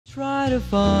Try to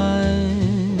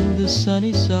find the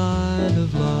sunny side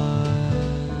of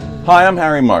life. Hi, I'm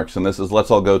Harry Marx, and this is Let's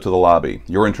All Go to the Lobby,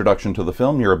 your introduction to the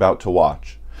film you're about to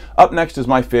watch. Up next is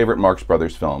my favorite Marx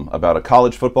Brothers film, about a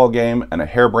college football game and a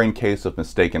harebrained case of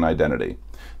mistaken identity.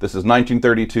 This is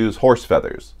 1932's Horse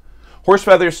Feathers. Horse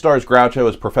Feathers stars Groucho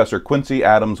as Professor Quincy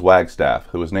Adams Wagstaff,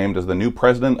 who was named as the new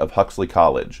president of Huxley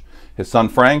College. His son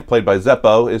Frank, played by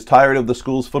Zeppo, is tired of the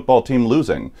school's football team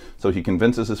losing, so he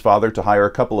convinces his father to hire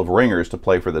a couple of ringers to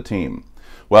play for the team.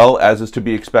 Well, as is to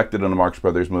be expected in a Marx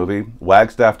Brothers movie,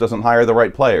 Wagstaff doesn't hire the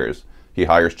right players. He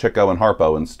hires Chico and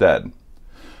Harpo instead.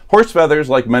 Horse Feathers,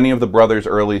 like many of the brothers'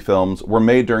 early films, were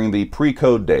made during the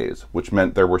pre-code days, which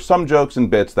meant there were some jokes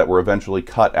and bits that were eventually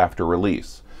cut after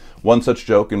release. One such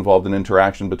joke involved an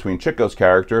interaction between Chico's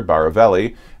character,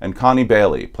 Baravelli, and Connie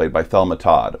Bailey, played by Thelma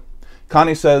Todd.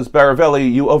 Connie says,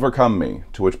 "Baravelli, you overcome me,"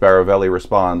 to which Baravelli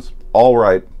responds, "All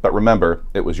right, but remember,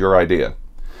 it was your idea."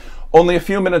 Only a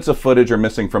few minutes of footage are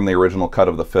missing from the original cut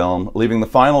of the film, leaving the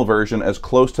final version as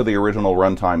close to the original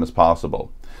runtime as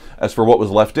possible. As for what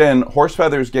was left in, Horse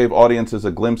Feathers gave audiences a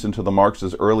glimpse into the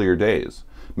Marx's earlier days.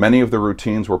 Many of the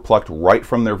routines were plucked right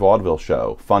from their vaudeville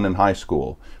show, Fun in High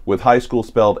School, with high school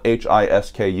spelled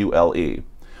H-I-S-K-U-L-E.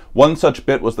 One such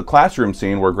bit was the classroom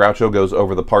scene where Groucho goes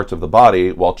over the parts of the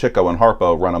body while Chico and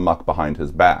Harpo run amok behind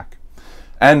his back.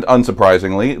 And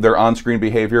unsurprisingly, their on-screen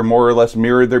behavior more or less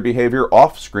mirrored their behavior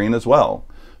off-screen as well.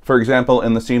 For example,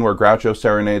 in the scene where Groucho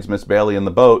serenades Miss Bailey in the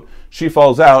boat, she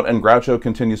falls out and Groucho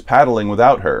continues paddling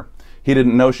without her. He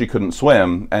didn't know she couldn't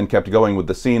swim, and kept going with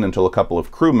the scene until a couple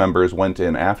of crew members went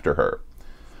in after her.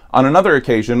 On another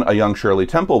occasion, a young Shirley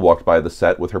Temple walked by the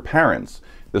set with her parents.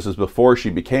 This is before she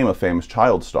became a famous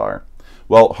child star.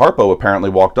 Well, Harpo apparently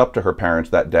walked up to her parents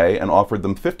that day and offered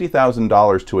them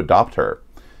 $50,000 to adopt her.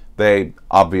 They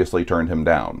obviously turned him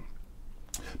down.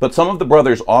 But some of the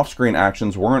brothers' off-screen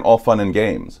actions weren't all fun and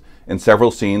games. In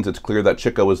several scenes, it's clear that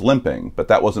Chico was limping, but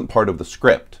that wasn't part of the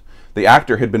script. The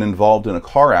actor had been involved in a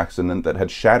car accident that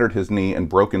had shattered his knee and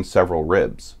broken several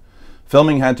ribs.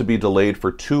 Filming had to be delayed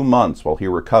for 2 months while he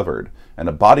recovered, and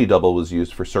a body double was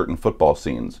used for certain football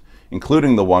scenes,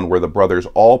 including the one where the brothers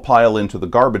all pile into the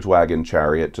garbage wagon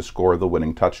chariot to score the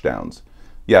winning touchdowns.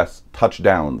 Yes,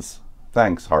 touchdowns.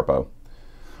 Thanks, Harpo.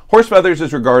 Horse Feathers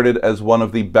is regarded as one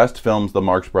of the best films the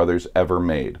Marx Brothers ever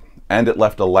made, and it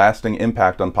left a lasting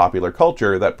impact on popular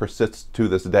culture that persists to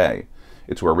this day.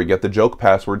 It's where we get the joke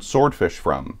password swordfish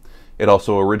from. It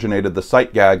also originated the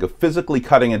sight gag of physically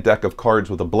cutting a deck of cards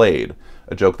with a blade,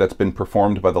 a joke that's been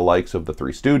performed by the likes of the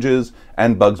Three Stooges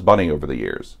and Bugs Bunny over the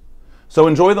years. So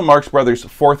enjoy the Marx Brothers'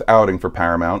 fourth outing for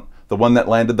Paramount, the one that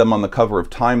landed them on the cover of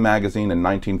Time magazine in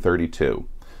 1932.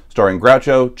 Starring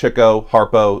Groucho, Chico,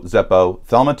 Harpo, Zeppo,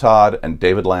 Thelma Todd, and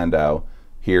David Landau,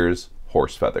 here's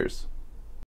Horse Feathers.